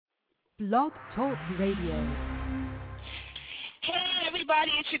Blog Talk Radio. Hey everybody,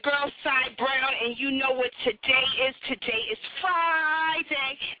 it's your girl Cy Brown, and you know what today is. Today is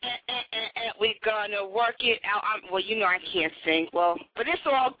Friday, and we're gonna work it out. Well, you know I can't sing, but it's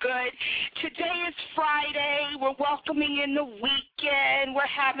all good. Today is Friday. We're welcoming in the weekend. We're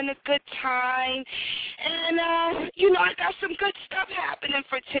having a good time, and I got some good stuff happening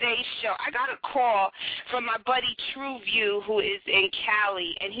for today's show. I got a call from my buddy Trueview, who is in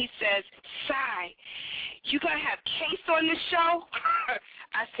Cali, and he says, Cy, you gonna have Case on the show?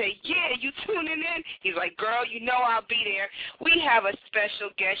 I say, yeah, you tuning in? He's like, girl, you know I'll be there. We have a special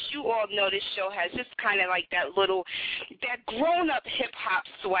guest. You all know this show has just kind of like that grown-up hip-hop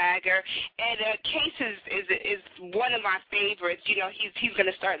swagger. And Case is one of my favorites. You know, he's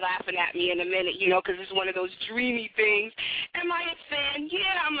going to start laughing at me in a minute, because it's one of those dreamy things. Am I a fan?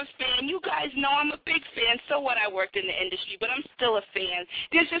 Yeah, I'm a fan. You guys know I'm a big fan. So what, I worked in the industry, but I'm still a fan.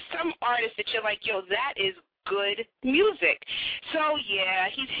 There's just some artists that you're like, yo, that is good music. So yeah,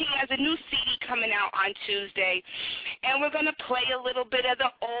 he has a new CD coming out on Tuesday, and we're going to play a little bit of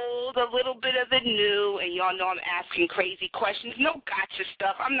the old, a little bit of the new, and y'all know I'm asking crazy questions. No gotcha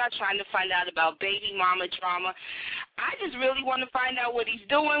stuff. I'm not trying to find out about baby mama drama. I just really want to find out what he's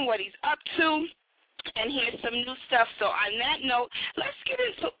doing, what he's up to, and here's some new stuff. So on that note, let's get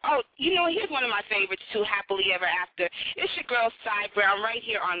into, here's one of my favorites too, Happily Ever After. It's your girl, Cy Brown, right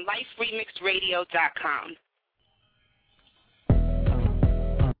here on LifeRemixRadio.com.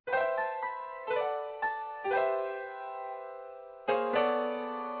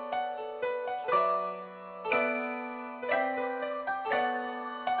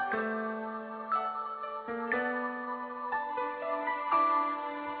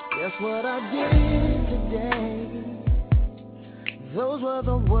 Guess what I did today? Those were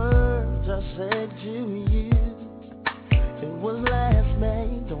the words I said to you. It was last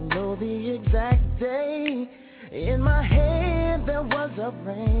May, don't know the exact day. In my hand there was a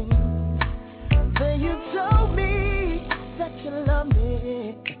ring. Then you told me that you love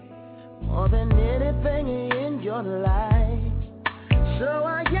me more than anything in your life. So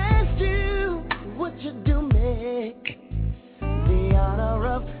I asked you, would you do me the honor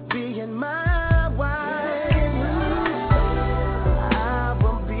of being my wife? I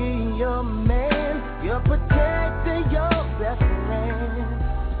will be your man, your protector, your best friend.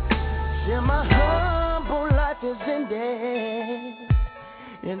 Till my humble life is ended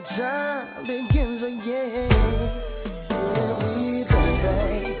and time begins again. Yeah, we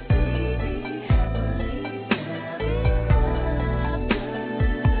baby.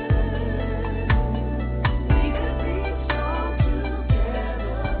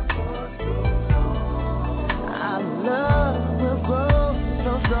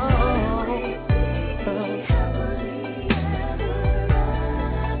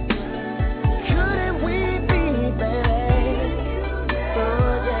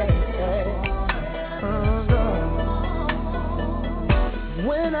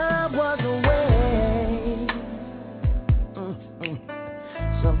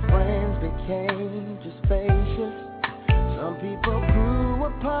 Became just spacious. Some people grew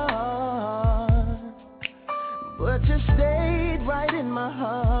apart, but you stayed right in my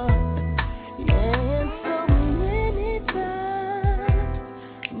heart. Yeah, and so many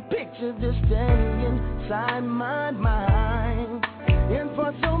times picture this day inside my mind. And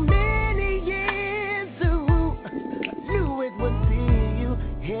for so many years, ooh, I knew it would be you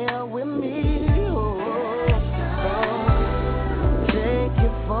here with me.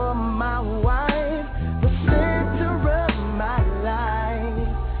 For my wife, the center of my life,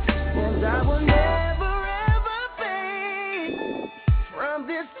 and I will never ever fade from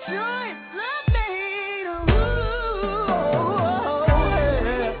this choice I made.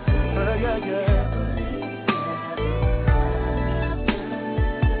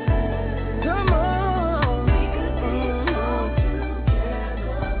 Come on,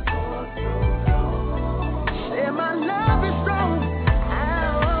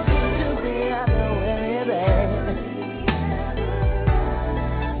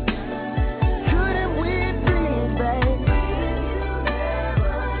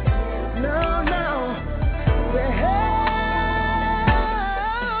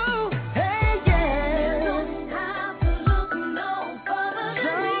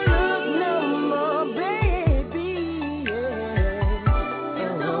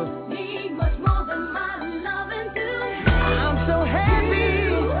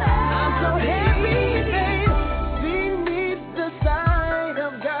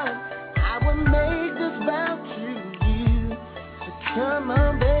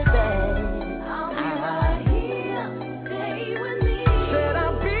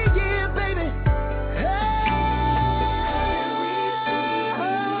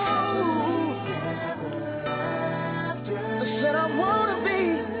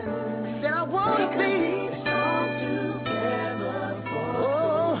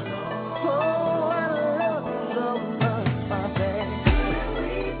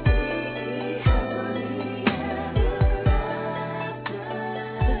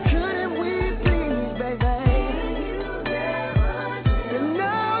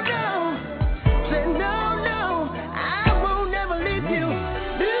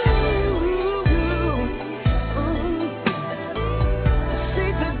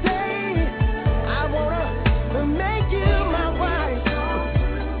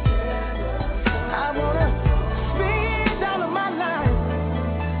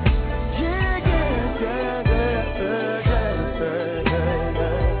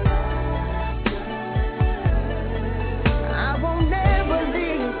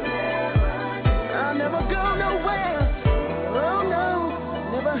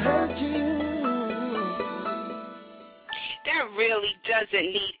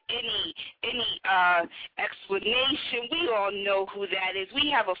 doesn't need any explanation. We all know who that is. We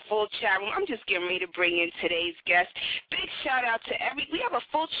have a full chat room. I'm just getting ready to bring in today's guest. Big shout out to we have a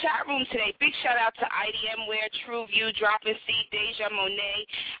full chat room today. Big shout out to IDM Wear, True View, Dropping Seed, Deja Monet,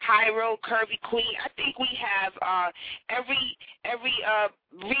 Hyro, Curvy Queen. I think we have every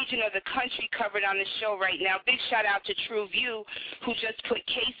region of the country covered on the show right now. Big shout out to True View, who just put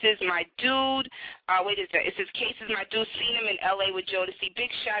Cases My Dude. It says Cases My Dude, seen him in L.A. with Jodeci.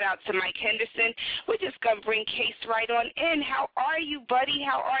 Big shout out to Mike Henderson. We're just going to bring Case right on in. How are you, buddy?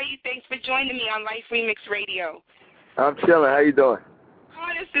 How are you? Thanks for joining me on Life Remix Radio. I'm chilling. How you doing? Oh,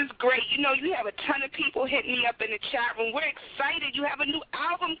 this is great. You know, you have a ton of people hitting me up in the chat room. We're excited. You have a new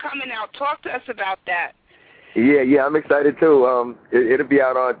album coming out. Talk to us about that. Yeah, I'm excited too. It'll be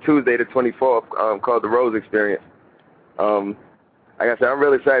out on Tuesday the 24th, called The Rose Experience. Like I said, I'm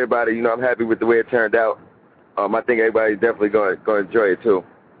really excited about it. You know, I'm happy with the way it turned out. I think everybody's definitely going to enjoy it too.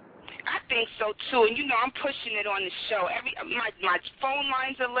 I think so too, and you know I'm pushing it on the show. My phone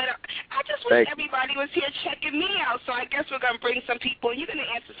lines are lit up. I just wish everybody was here checking me out. So I guess we're gonna bring some people, and you're gonna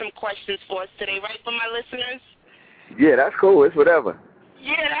answer some questions for us today, right, for my listeners? Yeah, that's cool. It's whatever.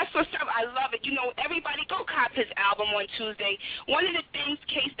 Yeah, that's what's up. I love it. You know, everybody go cop his album on Tuesday. One of the things,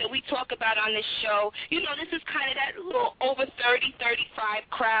 Case, that we talk about on this show, you know, this is kind of that little over 30, 35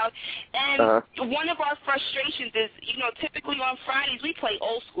 crowd. And one of our frustrations is, you know, typically on Fridays we play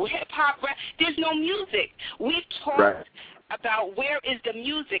old school hip-hop, rap. There's no music. We've talked about where is the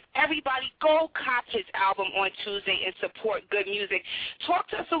music. Everybody go cop his album on Tuesday and support good music. Talk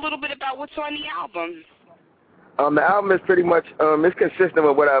to us a little bit about what's on the album. The album is pretty much it's consistent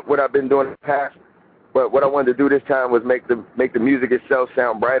with what I've been doing in the past, but what I wanted to do this time was make the music itself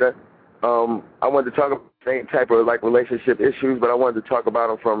sound brighter. I wanted to talk about the same type of like relationship issues, but I wanted to talk about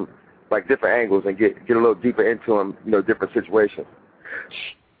them from like different angles and get a little deeper into them, you know, different situations.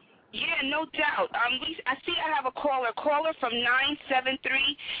 Yeah, no doubt. I see I have a caller from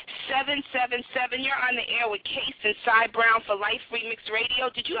 973-777. You're on the air with Case and Cy Brown for Life Remix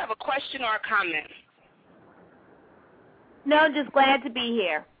Radio. Did you have a question or a comment? No, just glad to be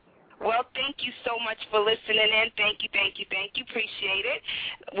here. Well, thank you so much for listening in. Thank you. Appreciate it.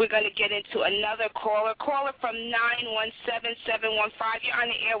 We're going to get into another caller. Caller from 917-715. You're on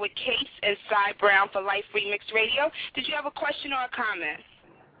the air with Case and Cy Brown for Life Remix Radio. Did you have a question or a comment?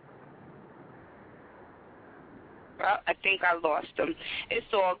 Well, I think I lost them.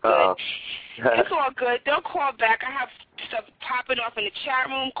 It's all good. It's all good. They'll call back. I have stuff popping off in the chat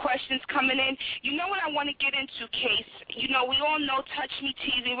room, questions coming in. You know what I want to get into, Case? You know, we all know Touch Me,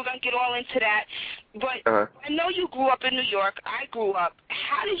 Tease Me. We're going to get all into that. But I know you grew up in New York. I grew up.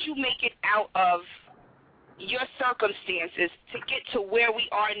 How did you make it out of your circumstances to get to where we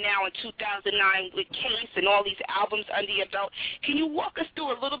are now in 2009 with Case and all these albums under your belt? Can you walk us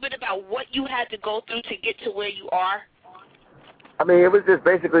through a little bit about what you had to go through to get to where you are? I mean, it was just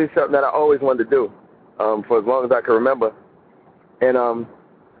basically something that I always wanted to do for as long as I could remember. And,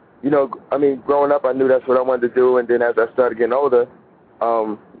 you know, I mean, growing up, I knew that's what I wanted to do. And then as I started getting older, I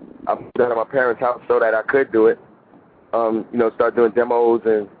moved out of my parents' house so that I could do it, you know, start doing demos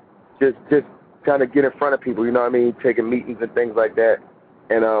and just kind of get in front of people, you know what I mean, taking meetings and things like that.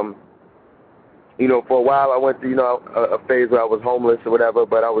 And, you know, for a while I went through, you know, a phase where I was homeless or whatever,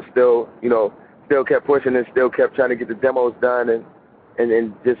 but I was still, you know, still kept pushing and still kept trying to get the demos done and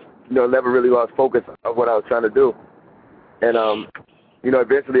just, you know, never really lost focus of what I was trying to do. And, you know,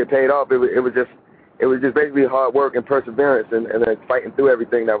 eventually it paid off. It was just basically hard work and perseverance and then fighting through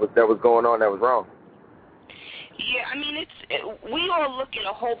everything that was going on that was wrong. Yeah, I mean, we all look at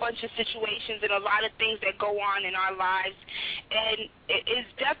a whole bunch of situations and a lot of things that go on in our lives, and it's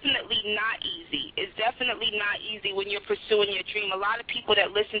definitely not easy. It's definitely not easy when you're pursuing your dream. A lot of people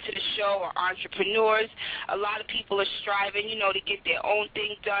that listen to the show are entrepreneurs. A lot of people are striving, you know, to get their own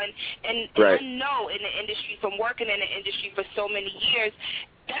thing done. And I know in the industry, from working in the industry for so many years,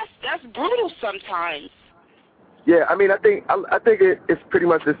 that's brutal sometimes. Yeah, I mean, I think it's pretty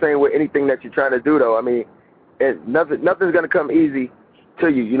much the same with anything that you're trying to do, though. I mean, nothing's going to come easy to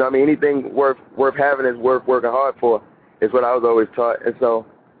you. You know what I mean? Anything worth having is worth working hard for, is what I was always taught. And so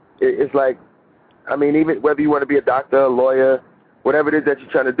it's like, I mean, even whether you want to be a doctor, a lawyer, whatever it is that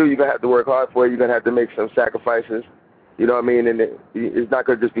you're trying to do, you're going to have to work hard for it. You're going to have to make some sacrifices. You know what I mean? And it's not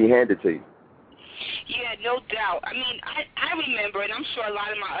going to just be handed to you. Yeah, no doubt. I mean, I remember, and I'm sure a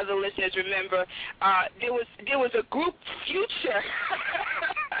lot of my other listeners remember, there was a group, Future.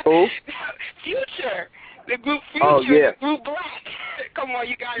 Who? Future. The group Future, the group Black. Come on,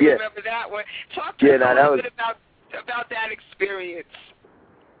 you got to remember that one. Talk to us a little bit about that experience.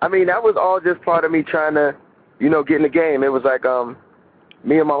 I mean, that was all just part of me trying to, you know, get in the game. It was like,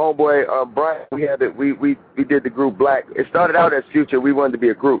 me and my homeboy Brian, we did the group Black. It started out as Future. We wanted to be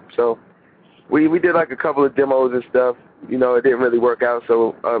a group, so we did like a couple of demos and stuff. You know, it didn't really work out.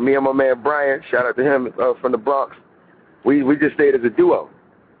 So me and my man Brian, shout out to him from the Bronx, we just stayed as a duo,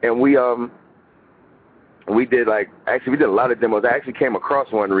 and we did we did a lot of demos. I actually came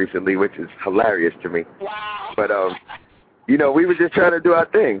across one recently, which is hilarious to me. Wow. But you know, we were just trying to do our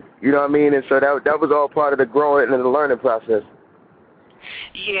thing. You know what I mean? And so that was all part of the growing and the learning process.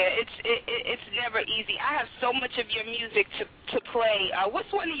 Yeah, it's never easy. I have so much of your music to play.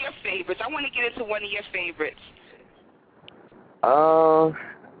 What's one of your favorites? I want to get into one of your favorites.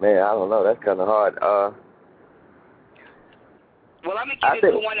 Man, I don't know. That's kind of hard. Well, I'm gonna get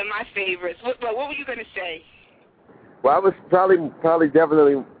into one of my favorites. What were you gonna say? Well, I was probably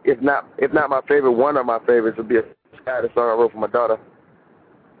definitely, if not my favorite, one of my favorites would be a Sky, the song I wrote for my daughter.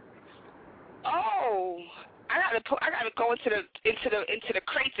 Oh, I gotta go into the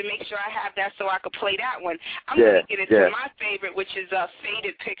crates and make sure I have that so I could play that one. I'm gonna get into my favorite, which is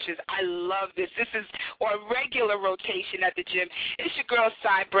Faded Pictures. I love this. This is a regular rotation at the gym. It's your girl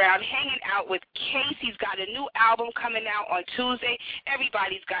Cy Brown hanging out with Case. He's got a new album coming out on Tuesday.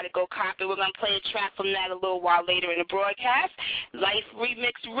 Everybody's got to go cop it. We're gonna play a track from that a little while later in the broadcast. Life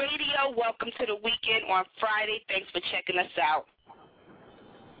Remix Radio. Welcome to the weekend on Friday. Thanks for checking us out.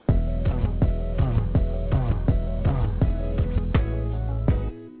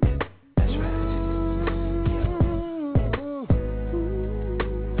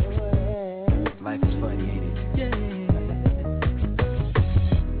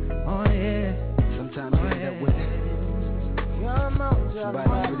 Somebody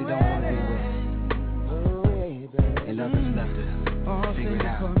you really don't want to be with, and nothing's left to figure it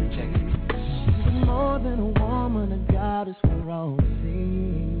out. Check it. She's more than a woman, a goddess for all to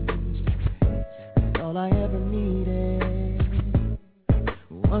see. That's all I ever needed.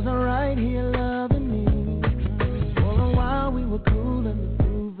 Was I right here loving me? For a while we were cool and the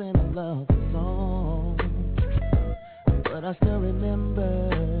groove and I loved the song, but I still remember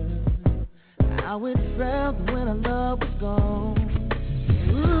how it felt when our love was gone.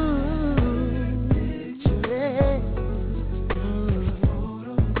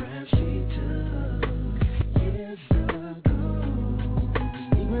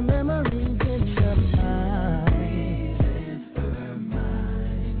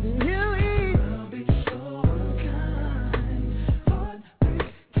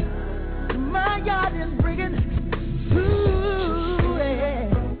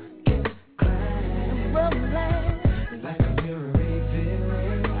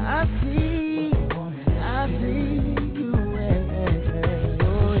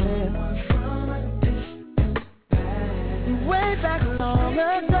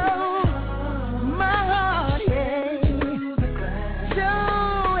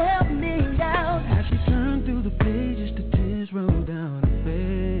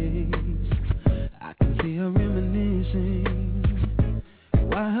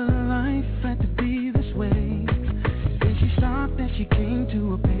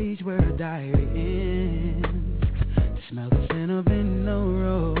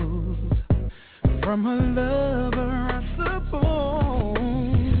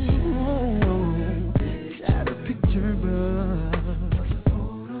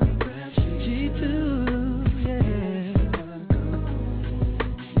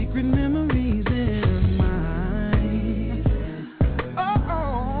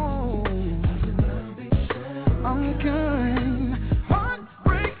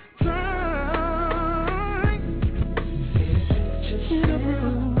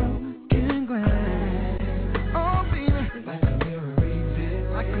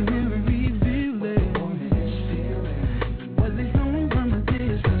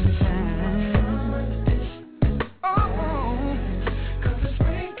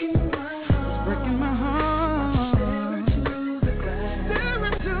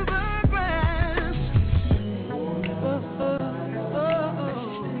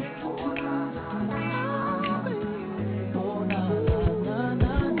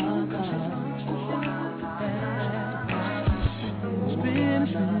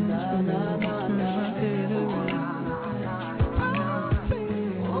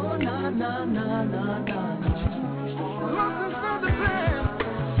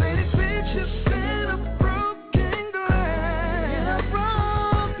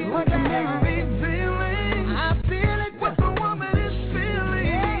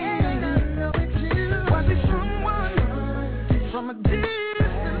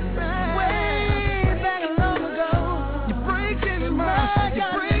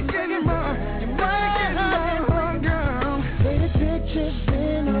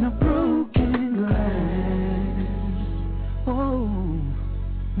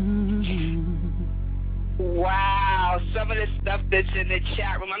 Wow, some of the stuff that's in the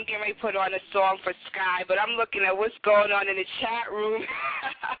chat room. I'm getting ready to put on a song for Sky, but I'm looking at what's going on in the chat room.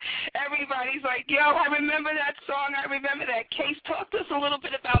 Everybody's like, yo, I remember that song. I remember that. Case, talk to us a little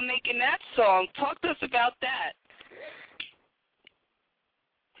bit about making that song. Talk to us about that.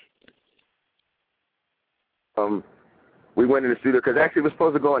 We went in the studio because actually it was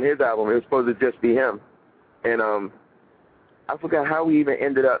supposed to go on his album. It was supposed to just be him. And I forgot how we even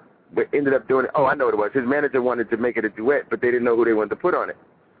ended up doing it. Oh, I know what it was. His manager wanted to make it a duet, but they didn't know who they wanted to put on it.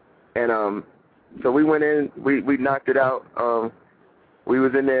 And so we went in, we knocked it out. We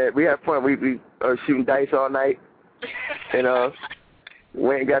was in there. We had fun. We shooting dice all night. And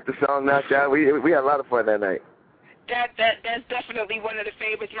went and got the song knocked out. We had a lot of fun that night. That's definitely one of the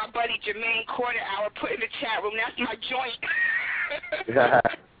favorites. My buddy Jermaine Quarter Hour put in the chat room. That's my joint.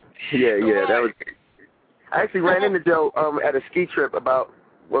 yeah. That was. I actually ran into Joe at a ski trip about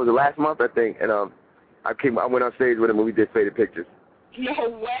last month I think, and I went on stage with him and we did Faded Pictures. No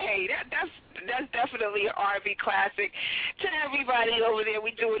way. That's definitely an R&B classic. To everybody over there,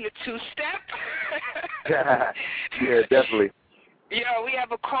 we doing the two-step. Yeah, definitely. Yo, we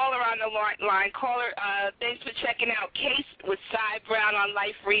have a caller on the line. Caller, thanks for checking out Case with Cy Brown on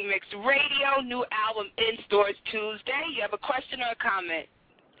Life Remix Radio. New album in stores Tuesday. You have a question or a comment?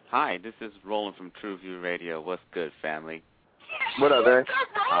 Hi, this is Roland from TrueView Radio. What's good, family? What up, man?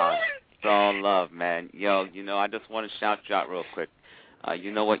 It's all love, man. Yo, I just want to shout you out real quick.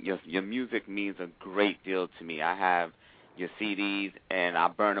 You know what? Your music means a great deal to me. I have your CDs, and I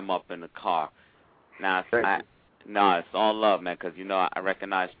burn them up in the car. Now, it's all love, man, because, I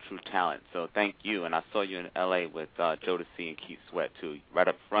recognize true talent. So thank you. And I saw you in L.A. with Jodeci and Keith Sweat, too. Right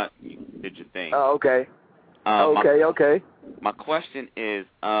up front, you did your thing. Oh, okay. Okay. My question is,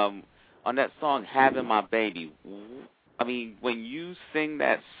 on that song, Having My Baby, I mean, when you sing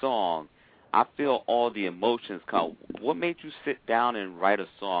that song, I feel all the emotions come. What made you sit down and write a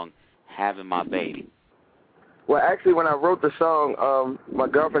song, Having My Baby? Well, actually, when I wrote the song, my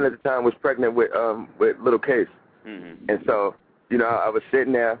girlfriend at the time was pregnant with little Case. Mm-hmm. And so, I was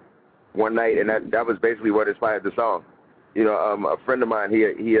sitting there one night, and that was basically what inspired the song. A friend of mine, he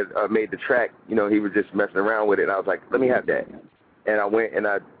had made the track. He was just messing around with it, and I was like, let me have that. And I went and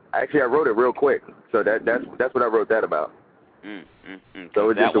I wrote it real quick. So that's what I wrote that about. So it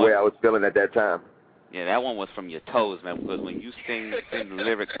was just the way I was feeling at that time. Yeah, that one was from your toes, man, because when you sing the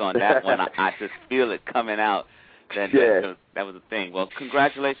lyrics on that one, I just feel it coming out. That was the thing. Well,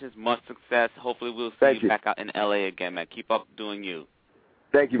 congratulations, much success. Hopefully we'll see you back out in L.A. again, man. Keep up doing you.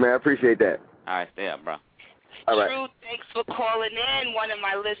 Thank you, man. I appreciate that. All right, stay up, bro. All right. True, thanks for calling in. One of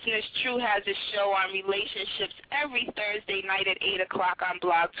my listeners, True, has a show on relationships every Thursday night at 8 o'clock on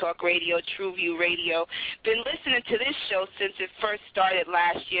Blog Talk Radio, TrueView Radio. Been listening to this show since it first started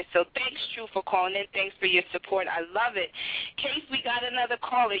last year, so thanks, True, for calling in. Thanks for your support. I love it. Case, we got another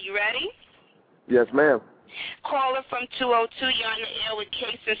caller. You ready? Yes, ma'am. Caller from 202, you're on the air with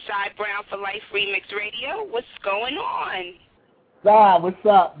Case and Cy Brown for Life Remix Radio. What's going on? Cy, what's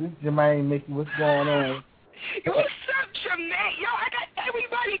up? This is Jermaine Mickey. What's going on? What's up, Jermaine? Yo, I got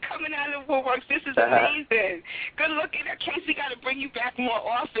everybody coming out of the woodworks. This is amazing. Good looking. In case we got to bring you back more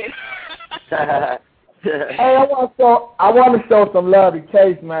often. Hey, I want to show some love to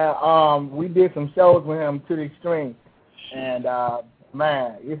Case, man. We did some shows with him to the extreme, and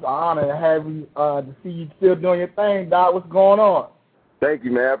man, it's an honor to have you to see you still doing your thing, Doc. What's going on? Thank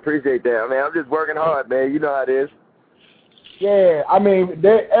you, man. I appreciate that. Man, I'm just working hard, man. You know how it is. Yeah, I mean,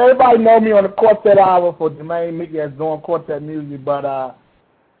 everybody know me on the quartet hour for Jermaine Mickey as doing quartet music, but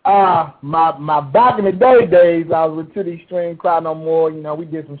my back in the days, I was with To the Extreme, Cry No More. We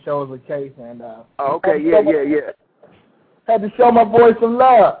did some shows with Case, and yeah. Had to show my boy some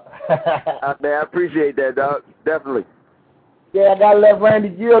love. Man, I appreciate that, dog. Definitely. Yeah, I gotta let Randy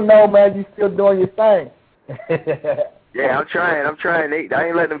Gill know, man, you still doing your thing. Yeah, I'm trying. I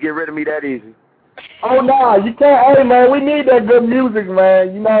ain't letting them get rid of me that easy. Oh no, you can't. Hey man, we need that good music,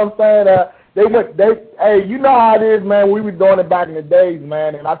 man. You know what I'm saying? Hey, you know how it is, man. We were doing it back in the days,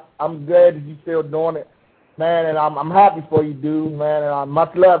 man, and I'm glad that you still doing it, man. And I'm happy for you, dude, man. And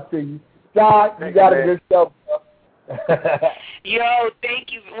much love to you, John. You got a good show, bro. Yo,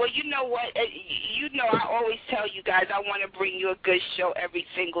 thank you. Well, you know what? I always tell you guys I want to bring you a good show every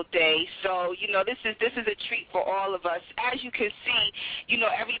single day. So, this is a treat for all of us. As you can see,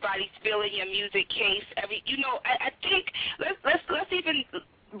 everybody's feeling your music, Case. I think let's even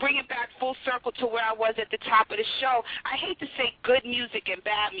bring it back full circle to where I was at the top of the show. I hate to say good music and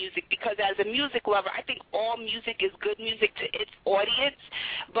bad music because as a music lover, I think all music is good music to its audience,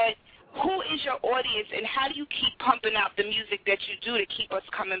 but who is your audience, and how do you keep pumping out the music that you do to keep us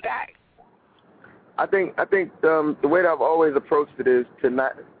coming back? I think the way that I've always approached it is to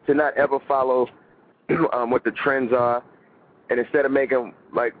not ever follow what the trends are, and instead of making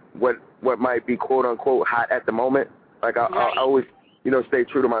like what might be quote unquote hot at the moment, like I always stay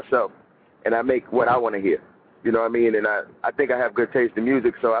true to myself, and I make what I want to hear. You know what I mean? And I think I have good taste in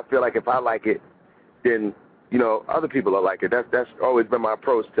music, so I feel like if I like it, then other people will like it. That's always been my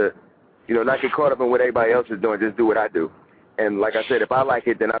approach to not get caught up in what everybody else is doing. Just do what I do. And like I said, if I like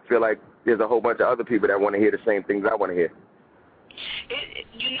it, then I feel like there's a whole bunch of other people that want to hear the same things I want to hear.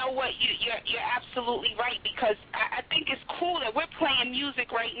 You know what? You're absolutely right, because I think it's cool that we're playing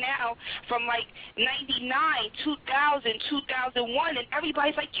music right now from like 99, 2000, 2001, and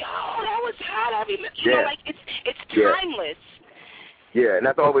everybody's like, yo, that was hot. You know, like it's timeless. Yeah, and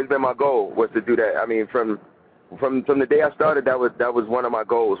that's always been my goal, was to do that. I mean, from the day I started, that was one of my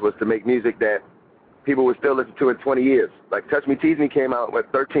goals, was to make music that people would still listen to in 20 years. Like Touch Me, Tease Me came out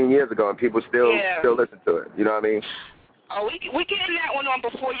 13 years ago, and people still listen to it. You know what I mean? Oh, we're getting that one on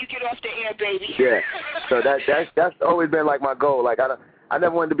before you get off the air, baby. Yeah. So that's always been like my goal. Like I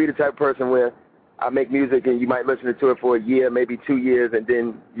never wanted to be the type of person where I make music and you might listen to it for a year, maybe 2 years, and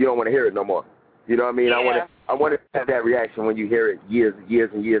then you don't want to hear it no more. You know what I mean? Yeah. I want to have that reaction when you hear it years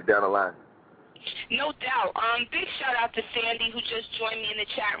and years down the line. No doubt. Big shout out to Sandy, who just joined me in the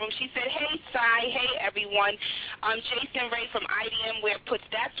chat room. She said, hey, Cy, hey, everyone. Jason Ray from IDM puts,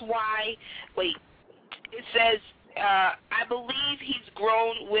 that's why, it says, I believe he's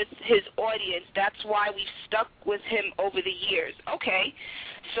grown with his audience. That's why we've stuck with him over the years. Okay.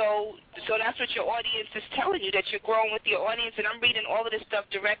 So that's what your audience is telling you, that you're growing with your audience. And I'm reading all of this stuff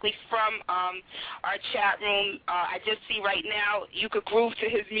directly from our chat room. I just see right now you could groove to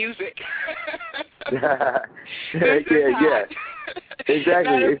his music. Yeah.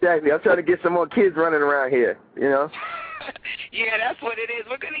 Exactly. I'm trying to get some more kids running around here, Yeah, that's what it is.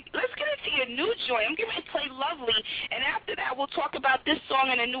 Let's get into your new joint. I'm getting ready to play Lovely, and after that we'll talk about this song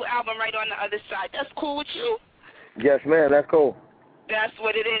and a new album right on the other side. That's cool with you? Yes, ma'am. That's cool. That's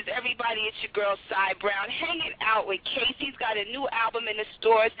what it is. Everybody, it's your girl, Cy Brown, hanging out with Casey's got a new album in the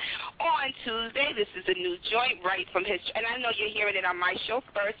stores on Tuesday. This is a new joint right from his, and I know you're hearing it on my show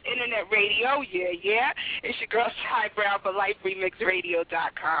first, Internet Radio. Yeah. It's your girl, Cy Brown, for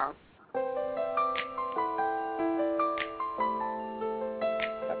LifeRemixRadio.com.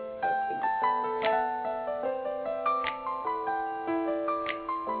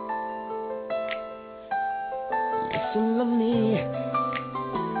 Listen to me. I've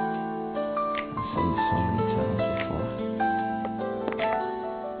said it so many times before.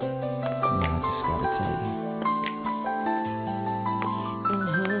 Now I just gotta tell you.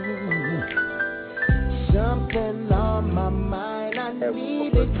 Something on my mind, I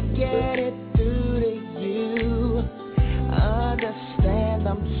need to get it through to you. Understand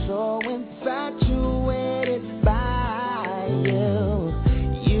I'm so infatuated by you.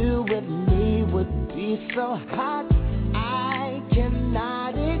 You with me would be so hot, I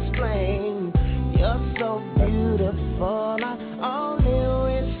cannot explain. You're so beautiful, I only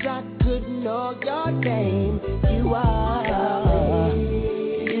wish I could know your name. You are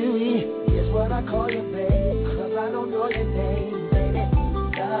you is what I call you, babe, 'cause I don't know your name, baby.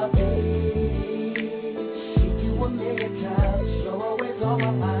 Love me, see you a million times, you're always on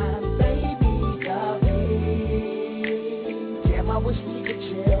my mind, baby. Love me, damn, I wish we could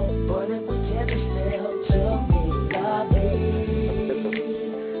chill, but if we can't, it's still to me.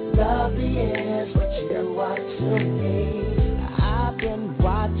 Love me is what you are to me. I've been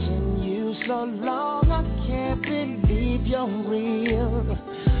watching you so long, I can't believe you're real.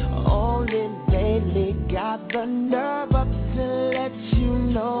 Only lately got the nerve up to let you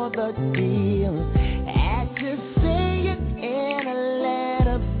know the deal. Had to say it in a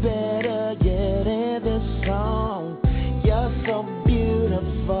letter, better yet in this song. You're so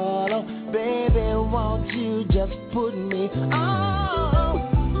beautiful, oh baby, won't you just put me on?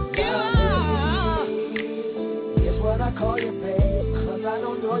 You are, is what I call you, babe, 'cause I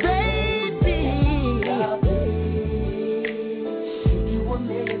don't know your name, baby. Love me, see you a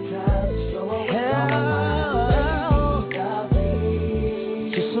million times, so always on my mind, love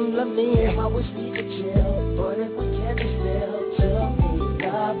me, just some love me. Damn, I wish we could chill, but if we can't, it's still to me.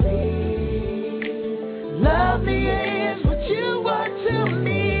 Love me is what you are to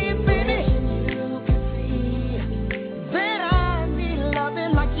me, baby. You can see that I need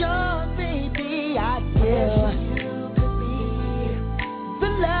loving like yours, baby. I guess you could be the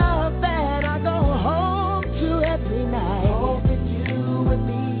love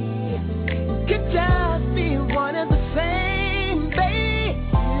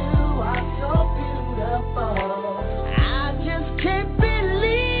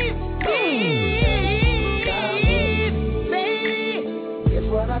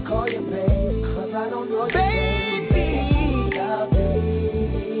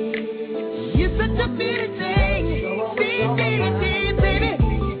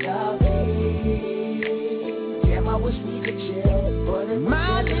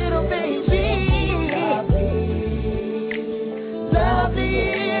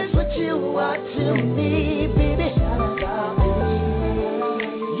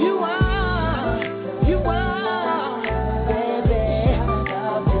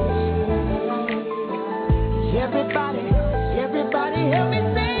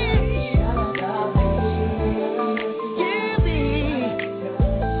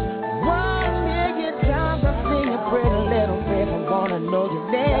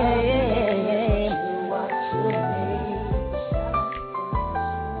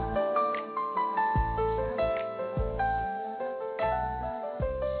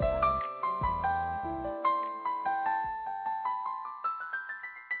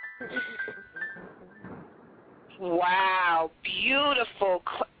Wow, beautiful.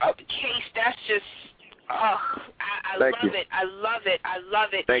 Case, that's just, I love it. I love it. I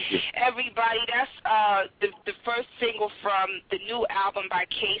love it. Thank you. Everybody, that's the first single from the new album by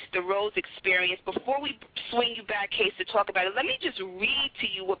Case, The Rose Experience. Before we swing you back, Case, to talk about it, let me just read to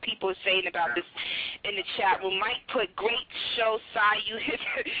you what people are saying about this in the chat room. Mike put, great show, Cy.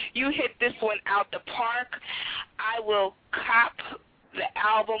 You hit this one out the park. I will cop the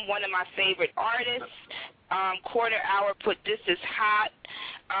album, one of my favorite artists. Quarter Hour put, this is hot.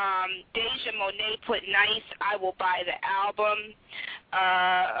 Deja Monet put, nice, I will buy the album.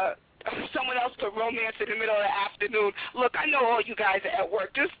 Someone else put, romance in the middle of the afternoon. Look, I know all you guys are at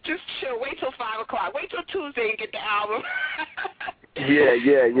work. Just chill. Wait till 5 o'clock. Wait till Tuesday and get the album.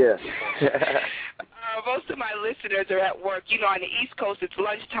 Yeah. Most of my listeners are at work. You know, on the East Coast, it's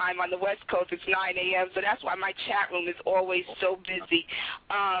lunchtime. On the West Coast, it's 9 a.m., so that's why my chat room is always so busy.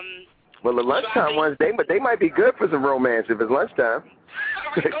 Well, the lunchtime ones, they might be good for some romance if it's lunchtime.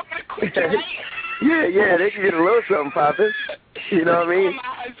 Yeah, they can get a little something popping. You know what I mean? My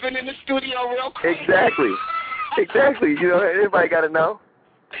husband in the studio real quick. Exactly. You know, everybody got to know.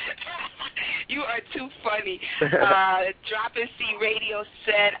 You are too funny. Droppin' C Radio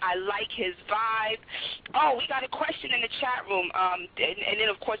said, I like his vibe. Oh, we got a question in the chat room. And then,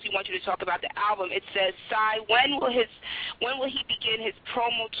 of course, we want you to talk about the album. It says, Cy, when will he begin his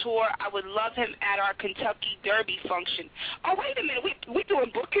promo tour? I would love him at our Kentucky Derby function. Oh, wait a minute. We doing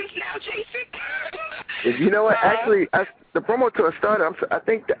bookings now, Jason? You know what? Actually, the promo tour started. I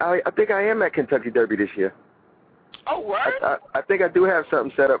think I am at Kentucky Derby this year. Oh, word? I think I do have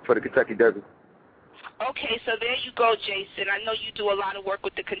something set up for the Kentucky Derby. Okay, so there you go, Jason. I know you do a lot of work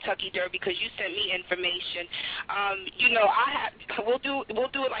with the Kentucky Derby because you sent me information. You know, we'll do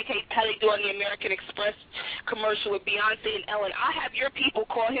it like how they do on the American Express commercial with Beyonce and Ellen. I have your people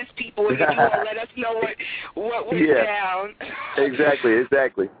call his people, and you all let us know what went down. Exactly.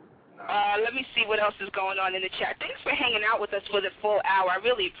 Let me see what else is going on in the chat. Thanks for hanging out with us for the full hour. I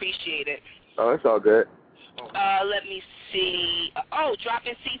really appreciate it. Oh, it's all good. Let me see. Oh,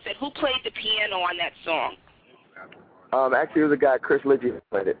 Droppin' C said, who played the piano on that song? Actually, it was a guy, Chris Lidgy, who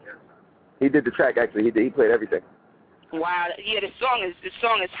played it. He did the track, actually. He played everything. Wow. Yeah, the song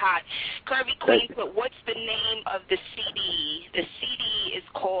is hot. Kirby Queen put, what's the name of the CD? The CD is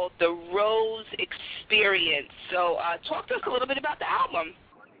called The Rose Experience. So talk to us a little bit about the album.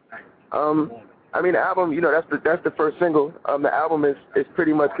 I mean, the album, you know, that's the first single. The album is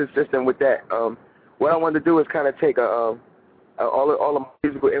pretty much consistent with that. What I wanted to do is kind of take all of my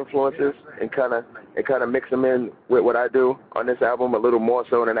musical influences and kind of mix them in with what I do on this album a little more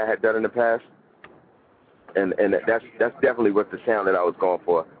so than I had done in the past. And that's definitely what the sound that I was going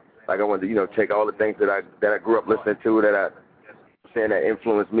for. Like I wanted to, you know, take all the things that I grew up listening to that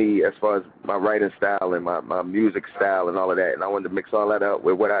influenced me as far as my writing style and my music style and all of that. And I wanted to mix all that up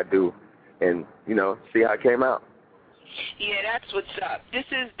with what I do and, you know, see how it came out. Yeah, that's what's up. This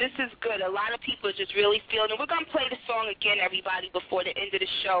is good. A lot of people are just really feeling it. We're going to play the song again, everybody, before the end of the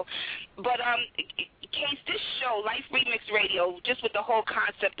show. But, Case, this show, Life Remix Radio, just with the whole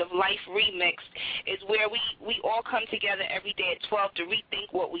concept of Life Remix, is where we all come together every day at 12 to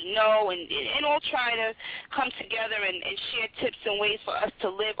rethink what we know and all try to come together and share tips and ways for us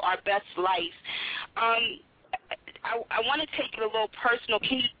to live our best life. I want to take it a little personal.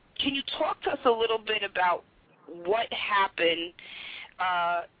 Can you talk to us a little bit about what happened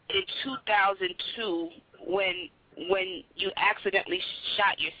in 2002 when you accidentally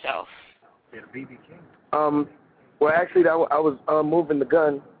shot yourself? Well, actually, I was moving the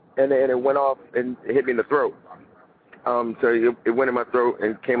gun, and it went off and it hit me in the throat. So it went in my throat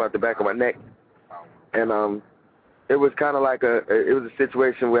and came out the back of my neck. And it was kind of like it was a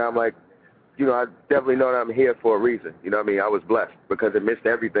situation where I'm like, you know, I definitely know that I'm here for a reason. You know what I mean? I was blessed because it missed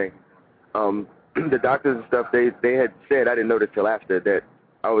everything. The doctors and stuff, they had said, I didn't know this till after, that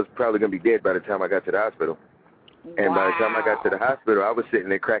I was probably going to be dead by the time I got to the hospital. And by the time I got to the hospital, I was sitting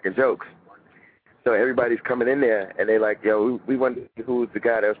there cracking jokes. So everybody's coming in there, and they're like, yo, we wonder who's the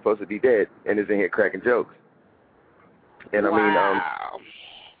guy that was supposed to be dead and is in here cracking jokes. And I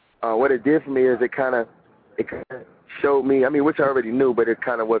mean, what it did for me is it kind of showed me, I mean, which I already knew, but it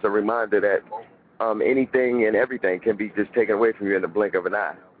kind of was a reminder that anything and everything can be just taken away from you in the blink of an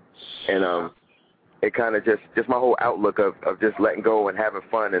eye. And it kind of just my whole outlook of just letting go and having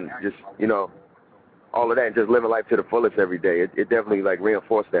fun and just, you know, all of that and just living life to the fullest every day. It definitely, like,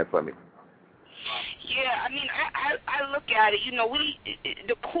 reinforced that for me. Yeah, I mean, I look at it, you know,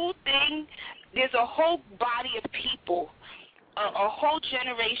 the cool thing, there's a whole body of people a whole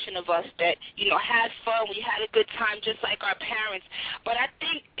generation of us that, you know, had fun. We had a good time just like our parents. But I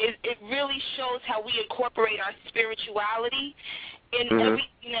think it really shows how we incorporate our spirituality in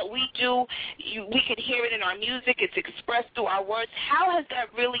everything that we do. We can hear it in our music. It's expressed through our words. How has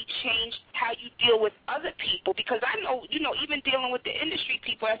that really changed how you deal with other people? Because I know, you know, even dealing with the industry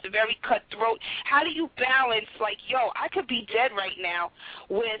people, that's very cutthroat. How do you balance, like, yo, I could be dead right now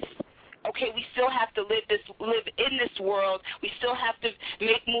with, okay, we still have to live in this world. We still have to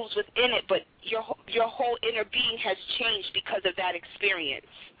make moves within it, but your whole inner being has changed because of that experience.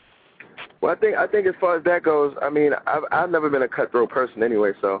 Well, I think as far as that goes, I mean, I've never been a cutthroat person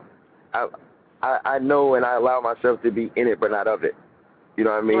anyway, so I know and I allow myself to be in it but not of it. You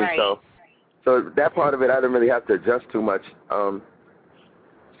know what I mean? Right. So that part of it I didn't really have to adjust too much. I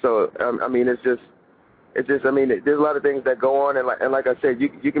mean, it's just I mean, there's a lot of things that go on, and like I said,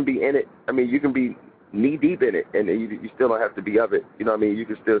 you can be in it. I mean, you can be knee deep in it, and you still don't have to be of it. You know what I mean? You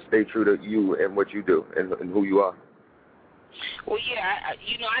can still stay true to you and what you do and who you are. Well, yeah, I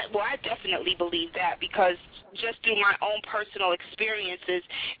definitely believe that, because just through my own personal experiences,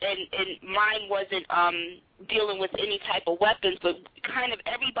 and mine wasn't dealing with any type of weapons, but kind of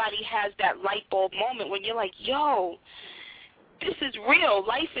everybody has that light bulb moment when you're like, yo, this is real.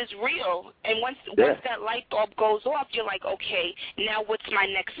 Life is real. And once that light bulb goes off, you're like, okay, now what's my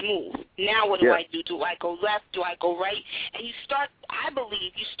next move? Now what do I do? Do I go left? Do I go right? And I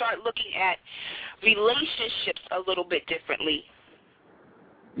believe you start looking at relationships a little bit differently.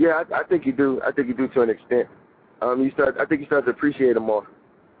 Yeah, I think you do. I think you do to an extent. I think you start to appreciate them more.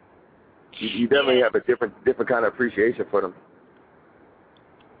 You definitely have a different kind of appreciation for them.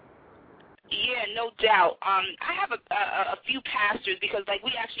 Yeah, no doubt. I have a few pastors, because, like,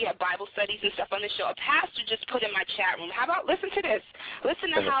 we actually have Bible studies and stuff on the show. A pastor just put in my chat room, how about, listen to this.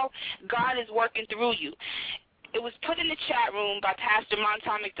 Listen to how God is working through you. It was put in the chat room by Pastor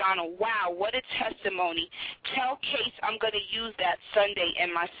Monton McDonald. Wow, what a testimony. Tell Case I'm going to use that Sunday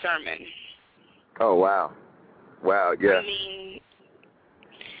in my sermon. Oh, wow. Wow, yeah. I mean,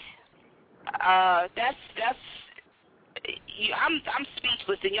 I'm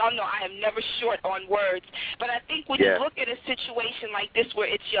speechless, and y'all know I am never short on words. But I think when you look at a situation like this, where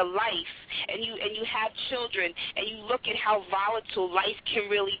it's your life, and you have children, and you look at how volatile life can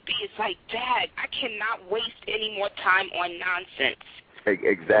really be, it's like, Dad, I cannot waste any more time on nonsense.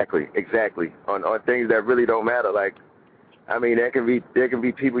 Exactly. On things that really don't matter. Like, I mean, there can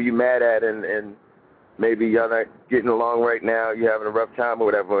be people you mad at, and maybe y'all not getting along right now. You're having a rough time or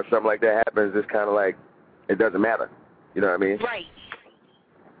whatever, or something like that happens. It's kind of like it doesn't matter. You know what I mean? Right.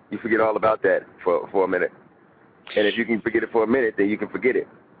 You forget all about that for a minute. And if you can forget it for a minute, then you can forget it.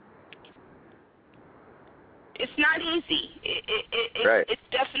 It's not easy. It's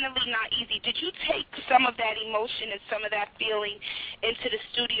definitely not easy. Did you take some of that emotion and some of that feeling into the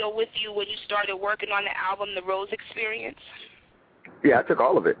studio with you when you started working on the album, The Rose Experience? Yeah, I took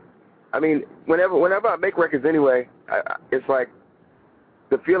all of it. I mean, whenever I make records anyway, it's like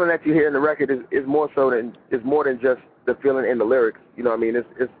the feeling that you hear in the record is more than just the feeling in the lyrics. You know what I mean?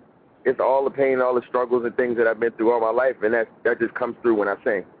 It's all the pain, all the struggles and things that I've been through all my life, and that just comes through when I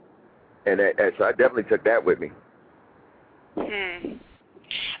sing. And so I definitely took that with me. Another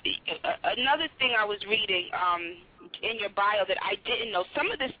thing I was reading in your bio that I didn't know,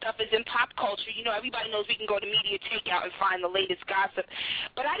 some of this stuff is in pop culture. You know, everybody knows we can go to Media Takeout and find the latest gossip.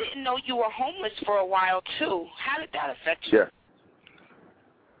 But I didn't know you were homeless for a while, too. How did that affect you? Yeah.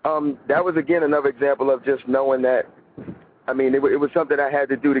 That was, again, another example of just knowing that, I mean, it was something I had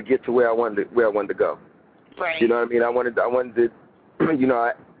to do to get to where I wanted to go. Right. You know what I mean? I wanted to, you know,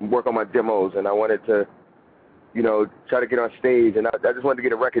 I work on my demos, and I wanted to, you know, try to get on stage, and I just wanted to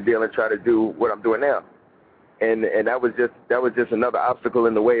get a record deal and try to do what I'm doing now. And that was just another obstacle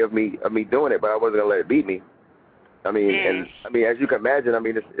in the way of me doing it, but I wasn't gonna let it beat me. I mean, and I mean, as you can imagine, I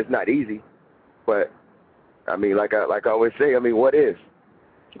mean, it's not easy, but I mean, like I always say, I mean, what is?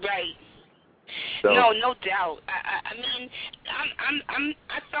 Right. So. No doubt. I mean,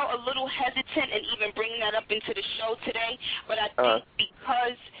 I felt a little hesitant in even bringing that up into the show today, but I think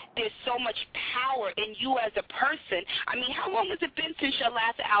because there's so much power in you as a person. I mean, how long has it been since your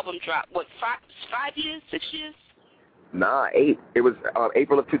last album dropped? What, 5 years, 6 years? Nah, 8. It was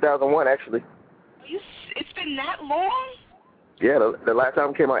April of 2001, actually. It's been that long? Yeah, the last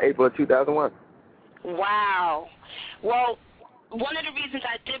album came out April of 2001. Wow. Well, one of the reasons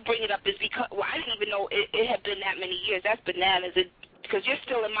I did bring it up is because, well, I didn't even know it had been that many years. That's bananas, because you're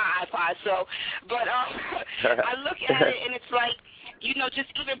still in my iPod. So, but I look at it, and it's like just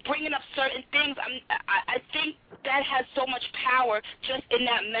even bringing up certain things, I think that has so much power just in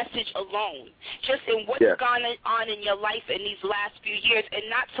that message alone, just in what's gone on in your life in these last few years, and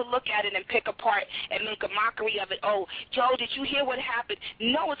not to look at it and pick apart and make a mockery of it. Oh, Joe, did you hear what happened?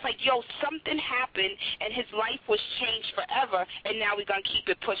 No, it's like, yo, something happened, and his life was changed forever, and now we're going to keep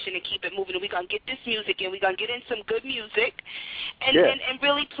it pushing and keep it moving, and we're going to get this music, and we're going to get in some good music, and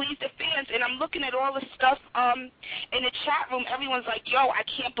really please the fans. And I'm looking at all the stuff in the chat room. Everyone's like, yo, I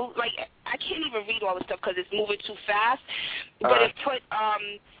can't even read all the stuff because it's moving too fast. But it put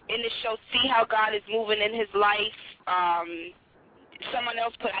in the show, see how God is moving in his life. Someone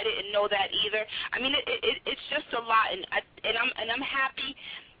else put, I didn't know that either. I mean, it's just a lot, and I'm happy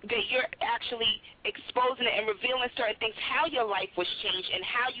that you're actually exposing it and revealing certain things, how your life was changed and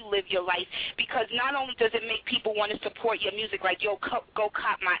how you live your life, because not only does it make people want to support your music, like, yo, go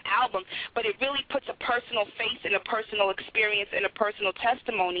cop my album, but it really puts a personal face and a personal experience and a personal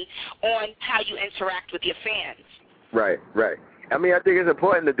testimony on how you interact with your fans. Right. I mean, I think it's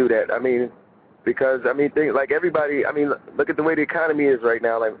important to do that. I mean, because, I mean, things like everybody, I mean, look at the way the economy is right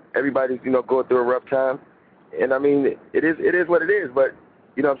now. Like, everybody's, going through a rough time. And, I mean, it is what it is, but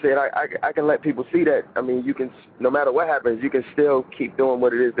you know what I'm saying? I can let people see that. I mean, you can, no matter what happens, you can still keep doing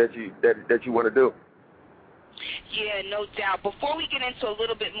what it is that you want to do. Yeah, no doubt. Before we get into a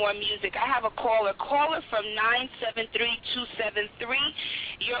little bit more music, I have a caller from 973-273.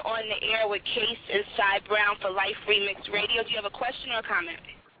 You're on the air with Case and Cy Brown for Life Remix Radio. Do you have a question or a comment?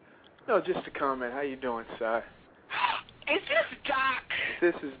 No, just a comment. How you doing, Cy? Is this Doc?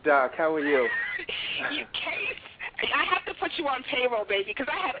 This is Doc. How are you? You Case? I have to put you on payroll, baby, because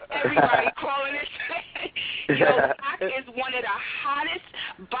I have everybody calling it. Yo, Doc is one of the hottest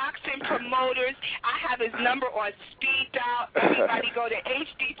boxing promoters. I have his number on speed dial. Everybody go to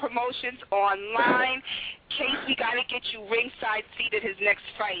HD Promotions online. Case, we got to get you ringside seat at his next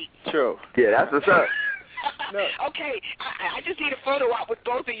fight. True. Yeah, that's what's up. No. Okay, I just need a photo op with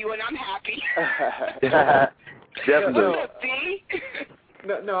both of you, and I'm happy. Definitely. What's up, D?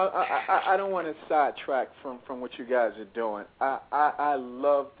 No, I don't want to sidetrack from what you guys are doing. I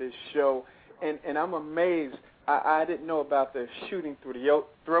love this show, and I'm amazed. I didn't know about the shooting through the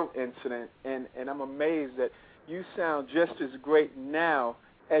throat incident, and I'm amazed that you sound just as great now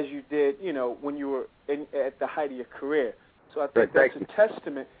as you did, when you were at the height of your career. So I think that's a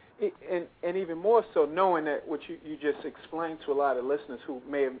testament, and even more so knowing that what you just explained to a lot of listeners who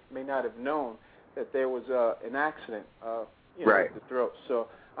may not have known that there was an accident. With the throat. So,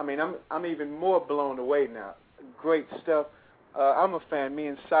 I mean, I'm even more blown away now. Great stuff. I'm a fan. Me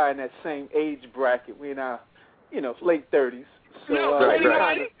and Cy in that same age bracket. We're in our, late 30s. So,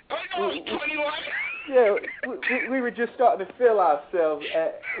 21. 21. Yeah, we were just starting to feel ourselves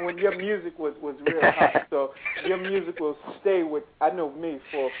when your music was real hot. So your music will stay with, I know, me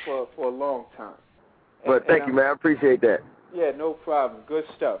for a long time. Well, thank you, man. I appreciate that. Yeah, no problem. Good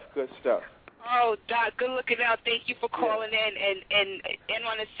stuff. Oh, Doc, good looking out. Thank you for calling in. And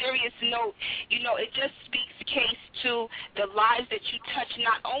on a serious note, it just speaks case to the lives that you touch,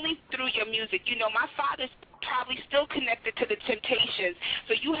 not only through your music. My father's probably still connected to the Temptations.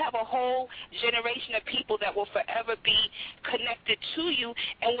 So you have a whole generation of people that will forever be connected to you.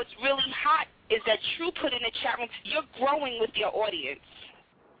 And what's really hot is that True put in the chat room, you're growing with your audience.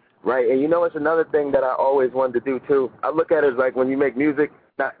 Right, and it's another thing that I always wanted to do, too. I look at it as like when you make music,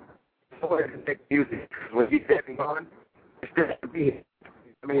 not always make music. When you get on, it's just to be here.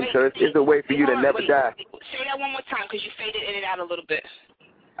 I mean, so it's a way for you to never die. Say that one more time because you faded in and out a little bit.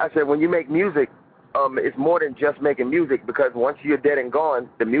 I said when you make music, it's more than just making music, because once you're dead and gone,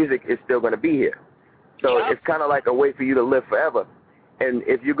 the music is still going to be here. So it's kind of like a way for you to live forever. And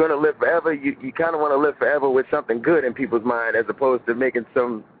if you're going to live forever, you kind of want to live forever with something good in people's mind, as opposed to making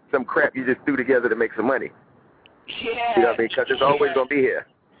some crap you just threw together to make some money. Yeah. You know what I mean? Because it's always going to be here.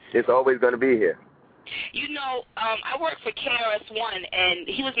 It's always going to be here. I worked for KRS-One, and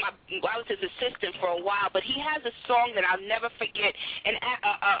I was his assistant for a while, but he has a song that I'll never forget, and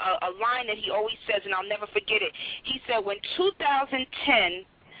a line that he always says, and I'll never forget it. He said, when 2010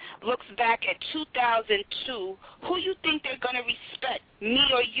 looks back at 2002, who you think they're going to respect, me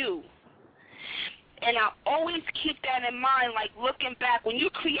or you? And I always keep that in mind, like looking back, when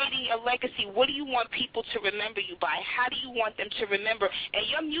you're creating your legacy, what do you want people to remember you by? How do you want them to remember? And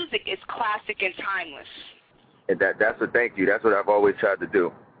your music is classic and timeless. And that's what, thank you. That's what I've always tried to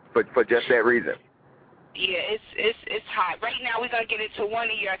do, for just that reason. Yeah, it's hot. Right now we're going to get into one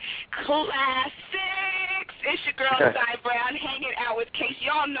of your classics. It's your girl, Cy Brown, hanging out with Case.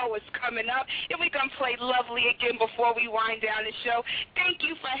 Y'all know what's coming up. And we're going to play Lovely again before we wind down the show. Thank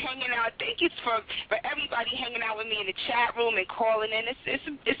you for hanging out. Thank you for everybody hanging out with me in the chat room and calling in.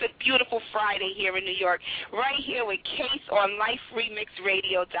 It's a beautiful Friday here in New York, right here with Case on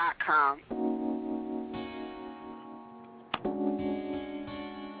LifeRemixRadio.com.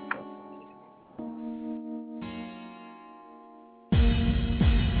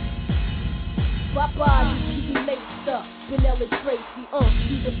 Papa, you keep me laced up. Vanilla Tracy,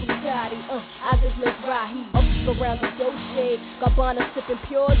 he's a Bugatti, I just live Rahi. Up around the Dolce, Gabbana sipping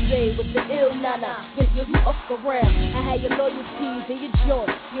Pure J with the ill nana. You up around. I had your loyalties and your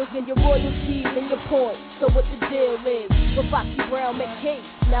joints, using your royalties and your points. So what the deal is? With Foxy Brown McCase,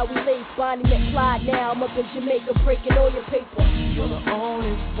 now we lace Bonnie McFly. Now I'm up in Jamaica breaking all your paper. You're the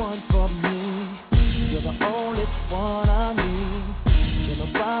only one for me. You're the only one I need. Can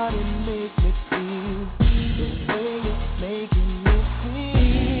nobody make me feel the way you're making me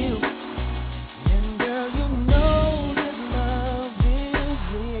feel? And girl, you know that love is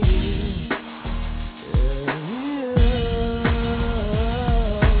real.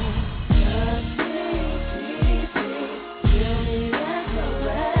 Just please, tell me that's the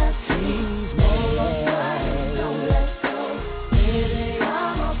last. Please, don't let go. Baby,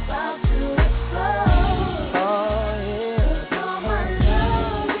 I'm about to explode. Oh yeah. With all my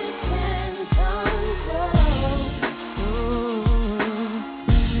love you can control.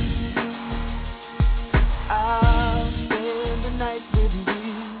 I'll spend the night with you.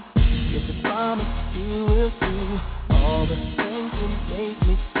 If you promise you will do all the things that make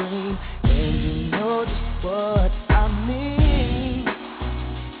me scream, and you know just what I mean.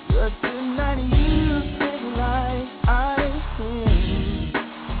 'Cause tonight you feel like ice cream.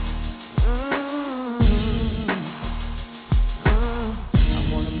 I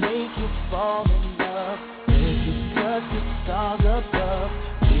wanna make you fall in love, make you touch the stars above.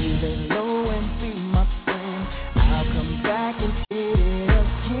 We lay low and be my friend. I'll come back and hit it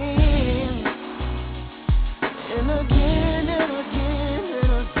again. And again and again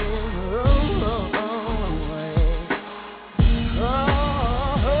and again. Oh, oh, oh, yeah.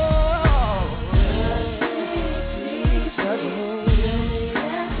 Oh, oh, please, touch me.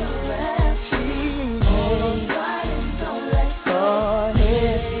 That's the last. Please, hold tight and don't let go.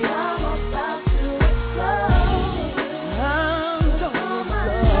 I'm about to explode. I'm gonna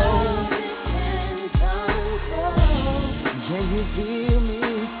explode. Can you feel me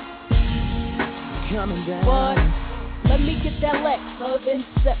coming down? What? Let me get that Lex, love and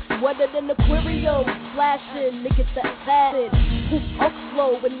sex, wetter than Aquarius, flashing, nigga that acid. Hoop up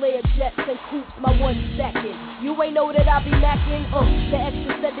slow and layer jets and coops, my 1 second. You ain't know that I be macking, the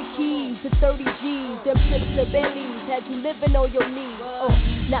extra set of keys, the 30 G's, them trips to Bentley's, had you living on your knees,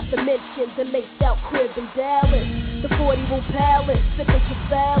 not to mention the laced out crib in Dallas, the 40 room palace, sipping to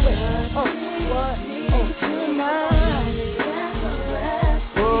salad, what? Tonight.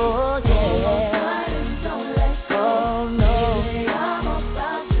 Oh, yeah. Oh, no. I'm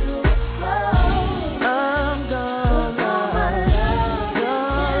about to explode. I'm gonna love.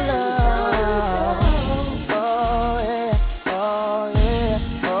 Oh, yeah. Oh, yeah.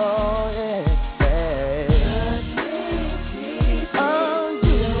 Oh, yeah. Oh,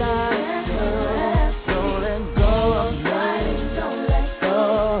 you gotta don't let go of me.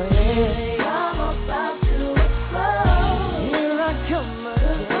 Oh, yeah. I'm about to explode. Here I come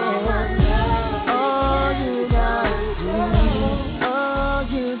again. All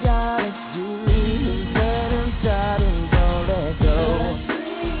you gotta do is let inside and don't let go.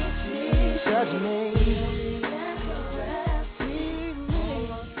 Touch me.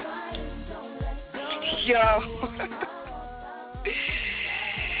 Yo.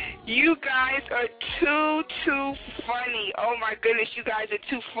 You guys are too funny. Oh, my goodness, you guys are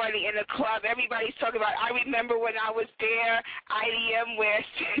too funny in the club. Everybody's talking about, I remember when I was there, IDM, where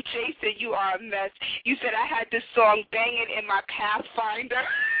Jason, you are a mess. You said I had this song banging in my Pathfinder.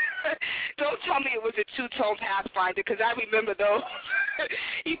 Don't tell me it was a two-tone Pathfinder, because I remember those.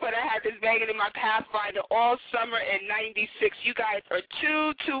 You better have this banging in my Pathfinder all summer in '96. You guys are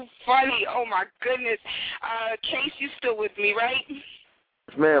too funny. Oh, my goodness. Case, you still with me, right?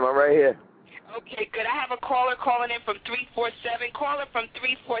 Yes, ma'am, I'm right here. Okay, good. I have a caller calling in from 347. Caller from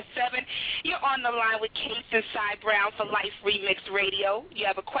 347. You're on the line with Case and Cy Brown for Life Remix Radio. You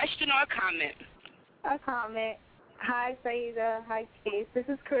have a question or a comment? A comment. Hi, Saida. Hi, Case. This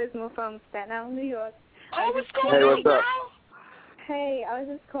is Charisma from Staten Island, New York. Oh, what's going on, girl? Hey, I was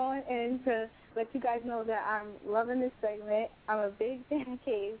just calling in to let you guys know that I'm loving this segment. I'm a big fan of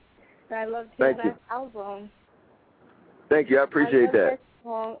Case, and I loved his last album. Thank you. I appreciate that.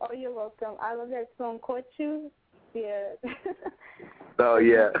 song. Oh, you're welcome. I love that song, Court You. Yeah. Oh,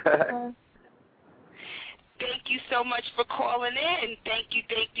 yeah. Thank you so much for calling in. Thank you.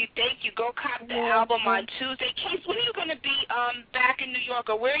 Go cop the album on Tuesday. Case, when are you going to be back in New York,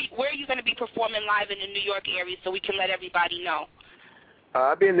 or where are you going to be performing live in the New York area so we can let everybody know?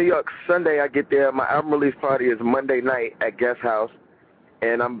 I'll be in New York Sunday. I get there. My album release party is Monday night at Guest House,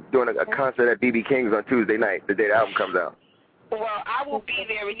 and I'm doing a concert at BB King's on Tuesday night, the day the album comes out. Well, I will be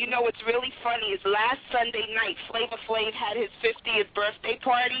there, and you know what's really funny is last Sunday night, Flavor Flav had his 50th birthday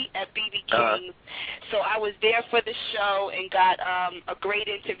party at BB King's, so I was there for the show and got a great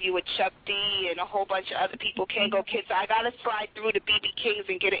interview with Chuck D and a whole bunch of other people, Kango Kids. So I got to slide through to BB King's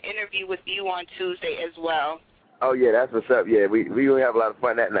and get an interview with you on Tuesday as well. Oh, yeah, that's what's up. Yeah, we will have a lot of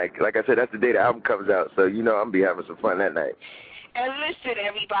fun that night. Like I said, that's the day the album comes out, so you know I'm going to be having some fun that night. And listen,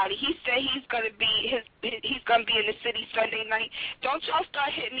 everybody, he said he's gonna be in the city Sunday night. Don't y'all start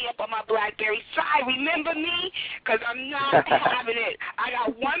hitting me up on my BlackBerry. Side, remember me? Because I'm not having it. I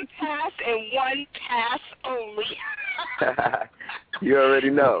got one pass and one pass only. You already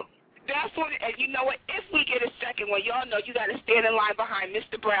know. That's what, and you know what? If we get a second one, y'all know you got to stand in line behind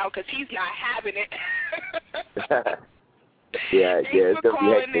Mr. Brown because he's not having it. Yeah, Thanks for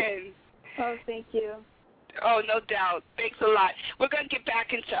calling in. Oh, thank you. Oh, no doubt. Thanks a lot. We're going to get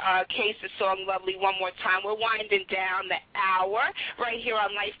back into Case's song Lovely one more time. We're winding down the hour right here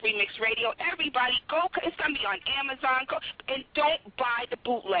on Life Remix Radio. Everybody, go. It's going to be on Amazon. Go, and don't buy the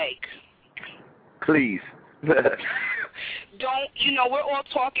bootleg. Please. Don't, you know, we're all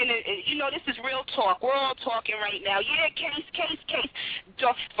talking, and you know, this is real talk. We're all talking right now. Yeah, Case.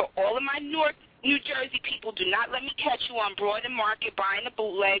 Don't, for all of my New Jersey people, do not let me catch you on Broad and Market buying a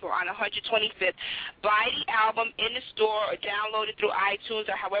bootleg or on 125th. Buy the album in the store or download it through iTunes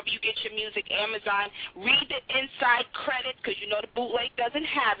or however you get your music, Amazon. Read the inside credits because you know the bootleg doesn't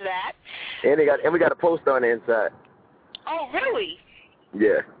have that. And we got a poster on the inside. Oh, really?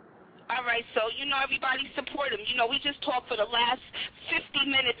 Yeah. All right, so, you know, everybody support him. You know, we just talked for the last 50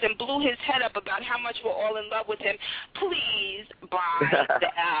 minutes and blew his head up about how much we're all in love with him. Please buy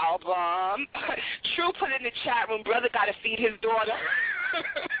the album. True put in the chat room, brother got to feed his daughter.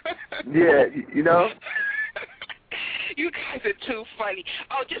 Yeah, you know. You guys are too funny.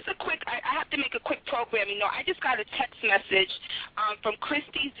 Oh, just a quick, I have to make a quick program. You know, I just got a text message from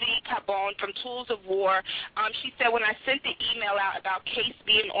Christy Z. Cabone from Tools of War. She said when I sent the email out about Case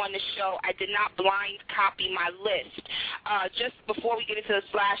being on the show, I did not blind copy my list. Just before we get into the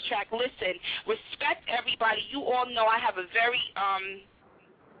splash track, listen, respect everybody. You all know I have a very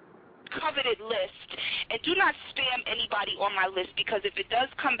coveted list, and do not spam anybody on my list because if it does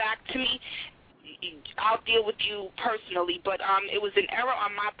come back to me, I'll deal with you personally, but it was an error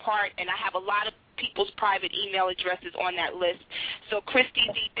on my part, and I have a lot of people's private email addresses on that list. So, Christy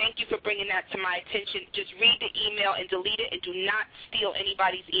D, thank you for bringing that to my attention. Just read the email and delete it, and do not steal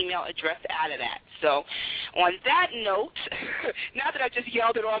anybody's email address out of that. So, on that note, now that I just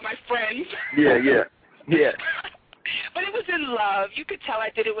yelled at all my friends. Yeah. But it was in love. You could tell I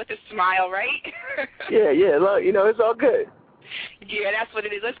did it with a smile, right? Yeah. Look, you know, it's all good. Yeah, that's what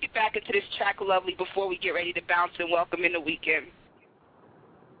it is. Let's get back into this track, Lovely, before we get ready to bounce and welcome in the weekend.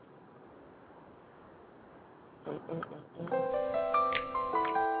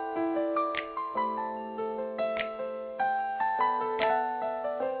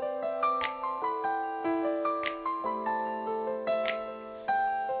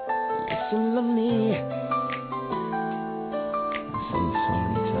 Listen to me. I've seen you so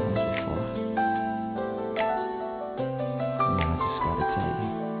many times before. Now I just gotta tell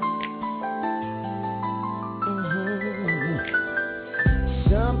you.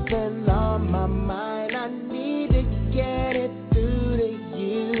 Something on my mind, I need to get it through to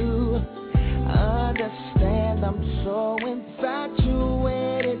you. Understand I'm so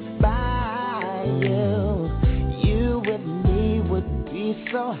infatuated by you. You with me would be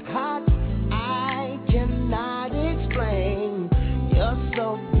so hot, I cannot explain. You're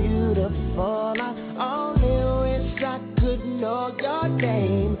so beautiful, I only wish I could know your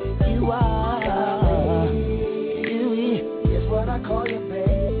name. You are beauty, is what I call you,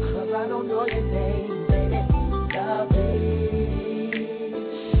 babe, 'cause I don't know your name, baby. Lovely,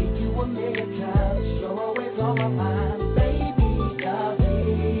 see you a million times, you're always on my mind, baby.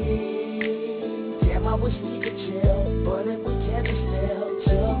 Lovely, damn, I wish we could chill, but if we can't, just still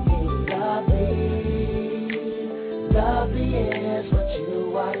chill me. Lovely is what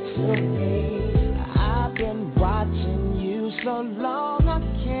you are to me. I've been watching you so long, I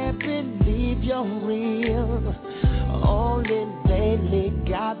can't believe you're real. Only lately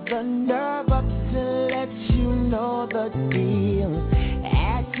got the nerve up to let you know the deal.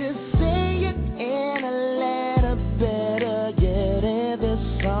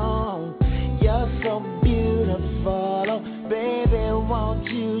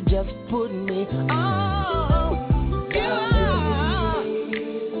 just put me on. You are.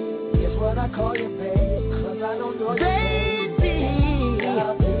 It's what I call you, baby, 'cause I don't know you, baby.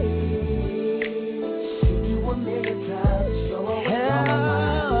 See you a million times, you're always on my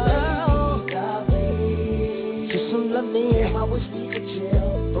mind, baby. Just so love me, I wish we could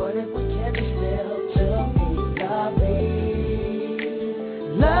chill, but if we can't be still, tell me, love me.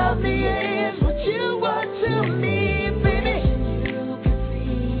 Love me is what you are to me, baby. You can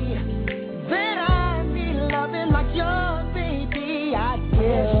see that I need loving like yours, baby. I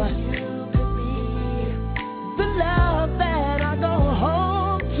guess you could be the love that I go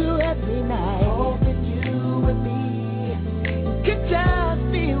home to every night. Hoping you and me could just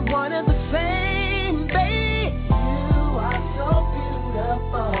be one and the same, baby. You are so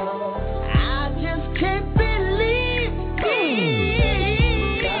beautiful. I just can't believe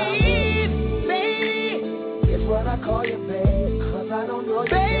what I call you, babe, 'cause I don't know you,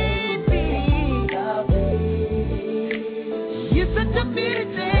 baby. You're such a beauty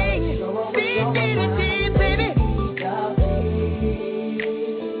thing, beauty, baby.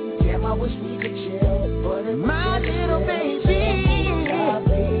 Damn, I wish we could chill, but my little baby.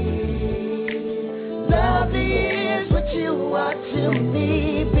 Love is what you are to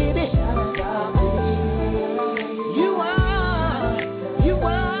me, baby. You are,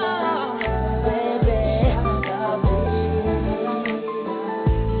 baby.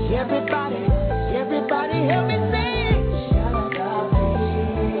 Everybody help me sing.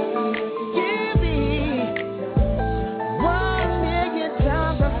 Give me 1,000,000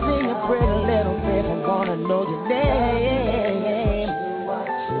 times I sing a pretty little baby. I wanna know your name.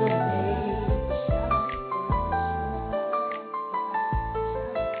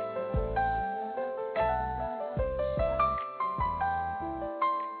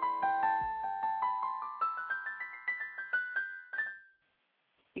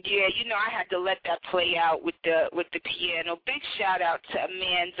 Yeah, you know, I had to let that play out with the piano. Big shout out to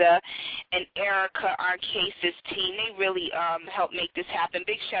Amanda and Erica, our Case's team. They really helped make this happen.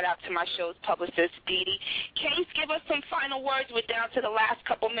 Big shout out to my show's publicist, Dee Dee. Case, give us some final words. We're down to the last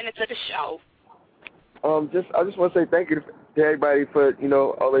couple minutes of the show. I just want to say thank you to everybody for, you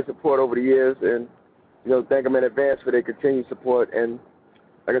know, all their support over the years, and, you know, thank them in advance for their continued support. And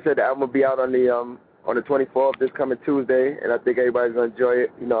like I said, the album will be out on the 24th, this coming Tuesday, and I think everybody's going to enjoy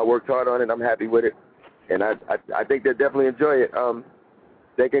it. You know, I worked hard on it. I'm happy with it, and I think they'll definitely enjoy it.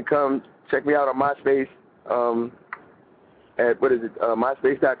 They can come check me out on MySpace at,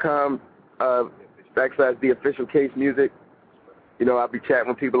 myspace.com /The Official Case Music. You know, I'll be chatting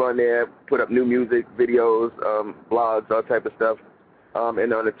with people on there, put up new music, videos, blogs, all type of stuff.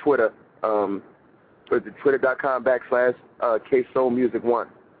 And on the Twitter, twitter.com /Case Soul Music 1.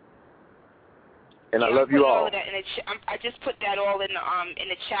 And I love you all. I just put that all in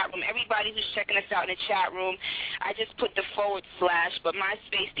the chat room. Everybody who's checking us out in the chat room, I just put the /, but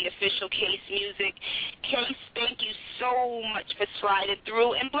MySpace, The Official Case Music. Case, thank you so much for sliding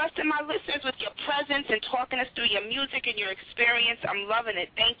through and blessing my listeners with your presence and talking us through your music and your experience. I'm loving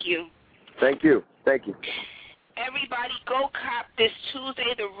it. Thank you. Thank you. Thank you. Everybody go cop this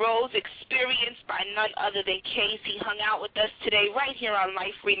Tuesday, The Rose Experience by none other than Case. He hung out with us today right here on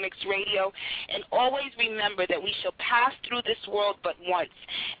Life Remix Radio. And always remember that we shall pass through this world but once.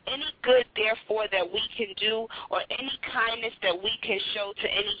 Any good, therefore, that we can do or any kindness that we can show to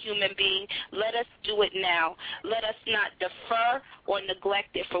any human being, let us do it now. Let us not defer or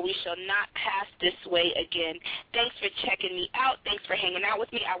neglect it, for we shall not pass this way again. Thanks for checking me out. Thanks for hanging out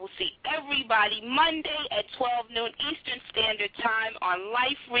with me. I will see everybody Monday at 12 noon Eastern Standard Time on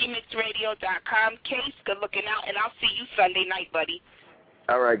LifeRemixRadio.com. Case, good looking out, and I'll see you Sunday night, buddy.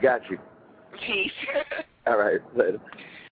 All right, got you. Peace. All right, later.